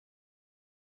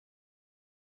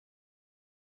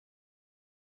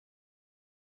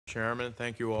Chairman.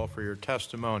 Thank you all for your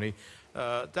testimony.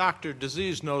 Doctor,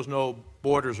 disease knows no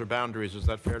borders or boundaries. Is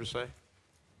that fair to say?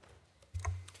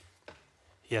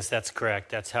 Yes, that's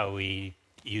correct. That's how we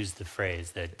use the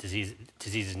phrase, that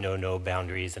diseases know no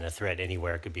boundaries, and a threat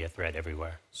anywhere could be a threat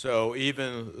everywhere. So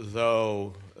even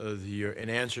though in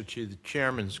answer to the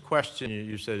chairman's question,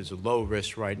 you said it's a low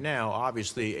risk right now,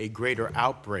 obviously a greater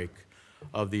outbreak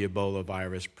of the Ebola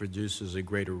virus produces a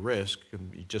greater risk,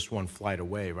 just one flight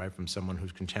away, right, from someone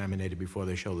who's contaminated before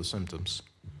they show the symptoms.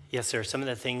 Yes, sir. Some of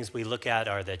the things we look at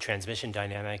are the transmission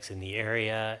dynamics in the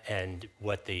area and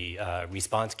what the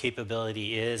response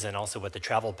capability is, and also what the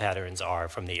travel patterns are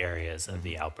from the areas of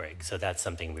the outbreak. So that's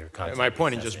something we're constantly My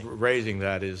point in assessing. just raising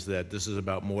that is that this is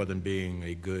about more than being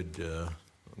a good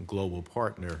global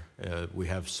partner. We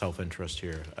have self-interest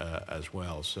here as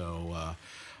well. So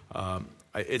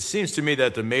it seems to me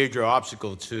that the major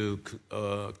obstacle to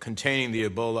containing the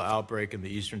Ebola outbreak in the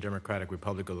Eastern Democratic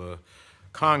Republic of the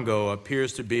Congo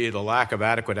appears to be the lack of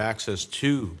adequate access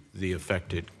to the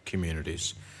affected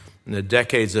communities. And the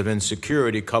decades of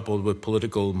insecurity coupled with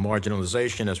political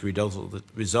marginalization has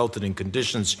resulted in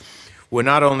conditions where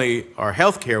not only are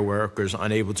healthcare workers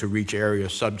unable to reach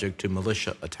areas subject to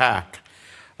militia attack,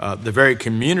 the very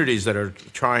communities that we're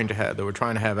trying to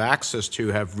have access to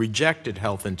have rejected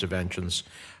health interventions,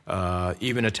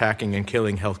 even attacking and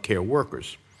killing healthcare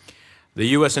workers. The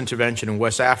U.S. intervention in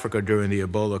West Africa during the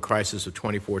Ebola crisis of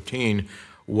 2014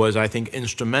 was, I think,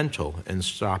 instrumental in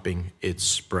stopping its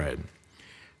spread.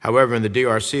 However, in the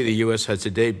DRC, the U.S. has to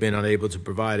date been unable to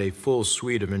provide a full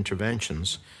suite of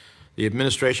interventions. The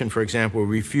administration, for example,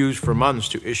 refused for months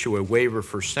to issue a waiver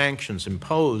for sanctions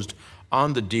imposed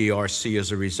on the DRC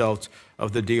as a result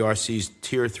of the DRC's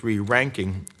Tier 3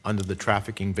 ranking under the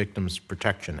Trafficking Victims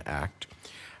Protection Act.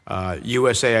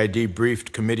 USAID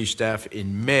briefed committee staff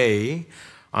in May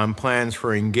on plans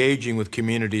for engaging with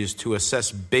communities to assess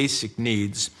basic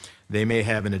needs they may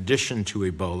have in addition to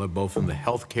Ebola, both in the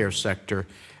healthcare sector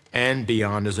and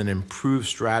beyond, as an improved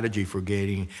strategy for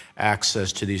gaining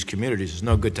access to these communities. It's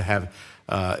no good to have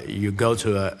you go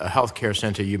to a healthcare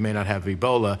center, you may not have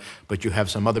Ebola, but you have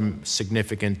some other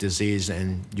significant disease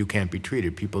and you can't be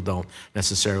treated. People don't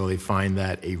necessarily find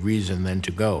that a reason then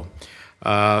to go.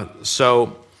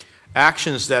 So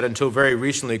actions that until very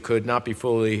recently could not be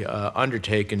fully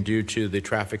undertaken due to the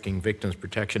Trafficking Victims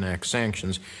Protection Act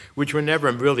sanctions, which were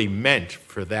never really meant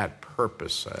for that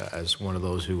purpose, as one of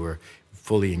those who were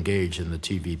fully engaged in the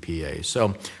TVPA.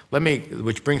 So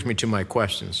which brings me to my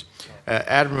questions.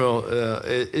 Admiral,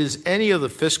 is any of the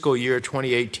fiscal year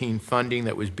 2018 funding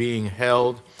that was being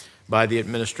held by the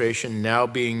administration now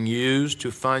being used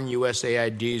to fund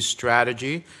USAID's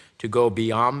strategy to go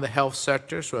beyond the health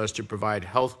sector so as to provide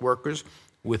health workers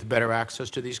with better access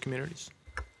to these communities?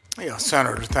 Yeah,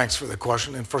 Senator, thanks for the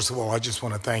question. And first of all, I just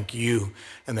want to thank you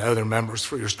and the other members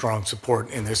for your strong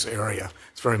support in this area.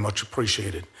 It's very much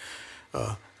appreciated.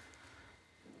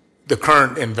 The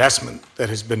current investment that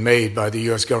has been made by the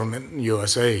U.S. government and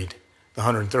USAID, the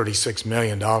 $136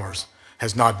 million,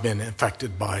 has not been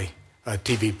affected by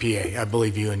TVPA. I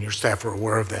believe you and your staff are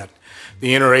aware of that.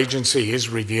 The interagency is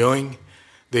reviewing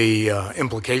the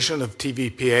implication of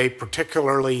TVPA,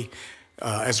 particularly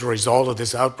as a result of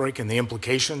this outbreak and the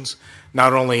implications,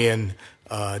 not only in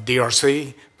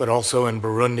DRC, but also in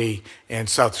Burundi and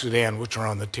South Sudan, which are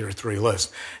on the Tier 3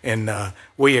 list. And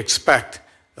we expect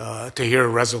to hear a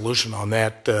resolution on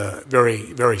that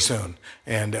very, very soon.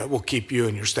 And we'll keep you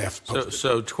and your staff posted.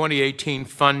 So 2018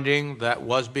 funding that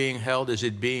was being held, is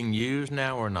it being used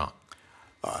now or not?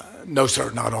 No,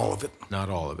 sir, not all of it. Not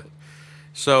all of it.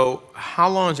 So how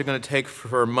long is it going to take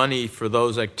for money for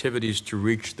those activities to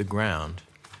reach the ground?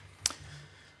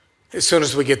 As soon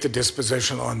as we get the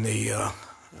disposition on the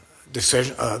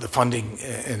decision, the funding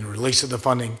and release of the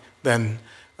funding, then...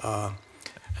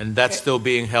 and that's still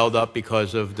being held up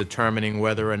because of determining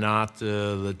whether or not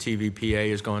the TVPA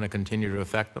is going to continue to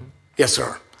affect them? Yes,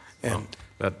 sir. And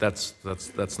that's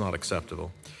not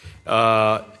acceptable.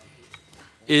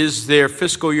 Is there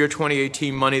fiscal year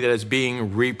 2018 money that is being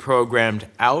reprogrammed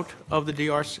out of the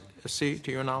DRC,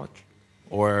 to your knowledge?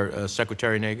 Or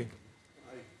Secretary Nagy?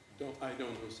 I don't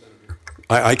know, Senator.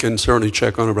 I can certainly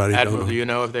check on it, but I don't know. Admiral, do you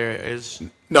know if there is?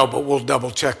 No, but we'll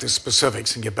double check the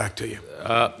specifics and get back to you.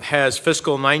 Has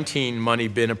fiscal 19 money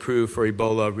been approved for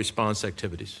Ebola response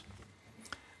activities?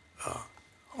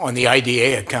 On the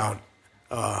IDA account,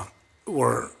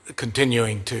 we're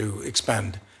continuing to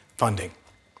expend funding.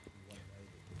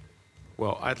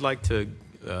 Well, I'd like to,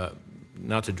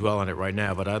 not to dwell on it right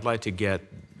now, but I'd like to get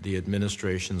the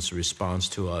administration's response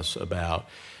to us about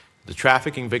The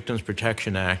Trafficking Victims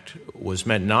Protection Act was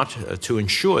meant not to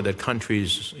ensure that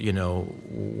countries,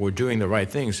 were doing the right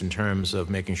things in terms of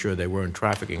making sure they weren't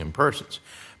trafficking in persons,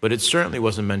 but it certainly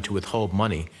wasn't meant to withhold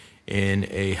money in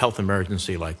a health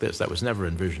emergency like this. That was never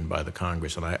envisioned by the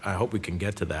Congress, and I hope we can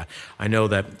get to that. I know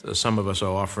that some of us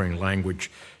are offering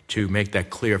language to make that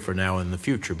clear for now and in the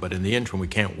future, but in the interim, we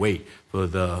can't wait for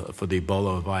the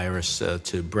Ebola virus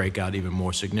to break out even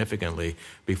more significantly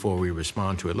before we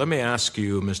respond to it. Let me ask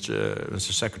you, Mr.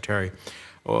 Secretary,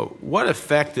 what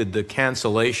effect did the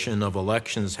cancellation of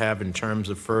elections have in terms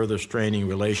of further straining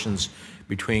relations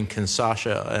between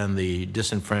Kinshasa and the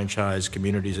disenfranchised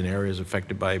communities and areas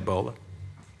affected by Ebola?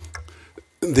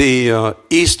 The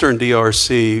eastern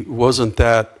DRC wasn't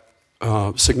that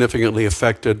significantly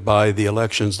affected by the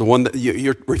elections. The one that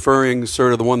you're referring,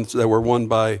 sir, to the ones that were won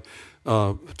by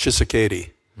Tshisekedi,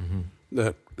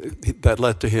 that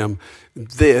led to him.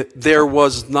 There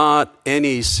was not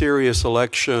any serious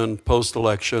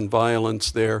post-election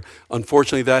violence there.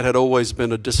 Unfortunately, that had always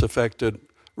been a disaffected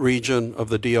region of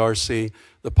the DRC.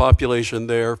 The population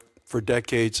there for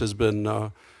decades has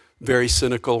been very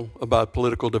cynical about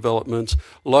political developments.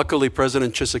 Luckily,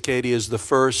 President Tshisekedi is the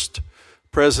first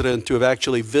president to have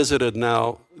actually visited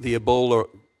now the Ebola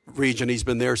region. He's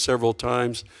been there several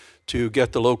times to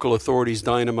get the local authorities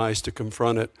dynamized to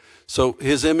confront it. So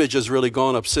his image has really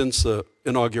gone up since the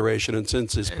inauguration and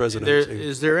since his presidency.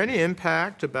 Is there any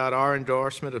impact about our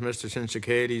endorsement of Mr.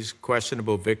 Tshisekedi's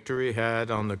questionable victory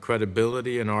had on the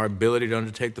credibility and our ability to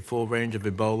undertake the full range of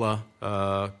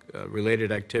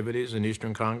Ebola-related activities in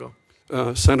Eastern Congo?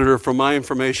 Senator, from my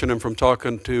information and from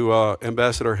talking to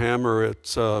Ambassador Hammer,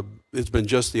 it's been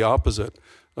just the opposite.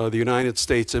 The United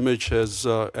States image has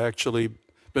actually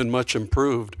been much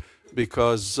improved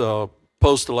because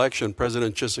post-election,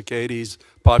 President Tshisekedi's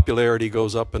popularity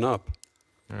goes up and up.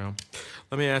 Yeah.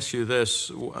 Let me ask you this.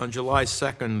 On July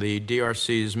 2nd, the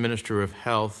DRC's Minister of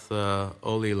Health,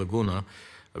 Oli Laguna,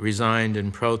 resigned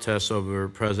in protest over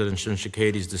President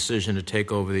Tshisekedi's decision to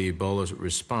take over the Ebola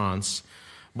response.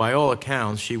 By all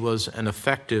accounts, she was an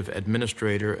effective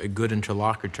administrator, a good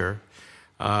interlocutor.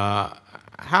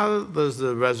 How does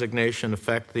the resignation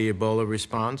affect the Ebola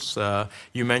response?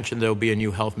 You mentioned there will be a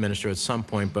new health minister at some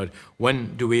point, but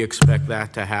when do we expect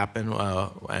that to happen?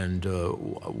 And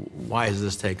why has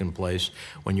this taken place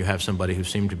when you have somebody who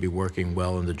seemed to be working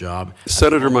well in the job?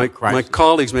 Senator, my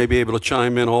colleagues may be able to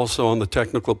chime in also on the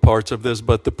technical parts of this,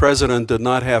 but the president did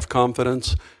not have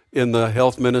confidence in the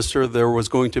health minister. There was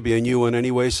going to be a new one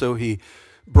anyway, so he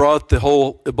brought the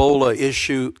whole Ebola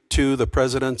issue to the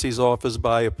presidency's office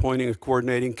by appointing a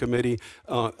coordinating committee.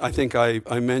 I think I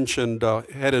mentioned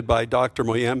headed by Dr.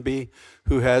 Moyembe,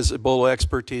 who has Ebola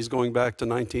expertise going back to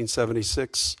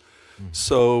 1976.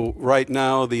 So right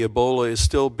now the Ebola is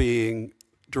still being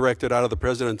directed out of the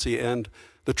presidency, and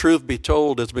the truth be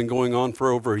told, it's been going on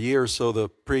for over a year, so the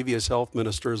previous health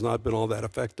minister has not been all that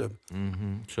effective.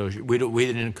 So we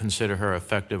didn't consider her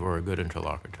effective or a good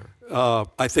interlocutor?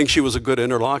 I think she was a good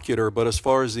interlocutor, but as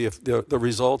far as the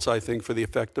results, I think for the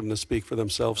effectiveness speak for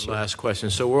themselves. Last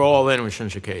question. So we're all in with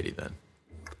Tshisekedi then?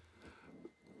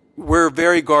 We're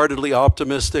very guardedly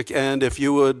optimistic, and if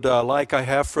you would like I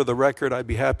have for the record, I'd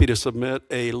be happy to submit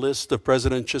a list of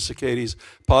President Tshisekedi's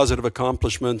positive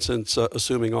accomplishments since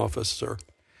assuming office, sir.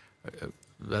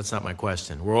 That's not my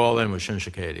question. We're all in with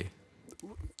Tshisekedi.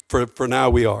 For now,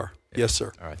 we are. Yes,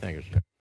 sir. All right. Thank you, sir.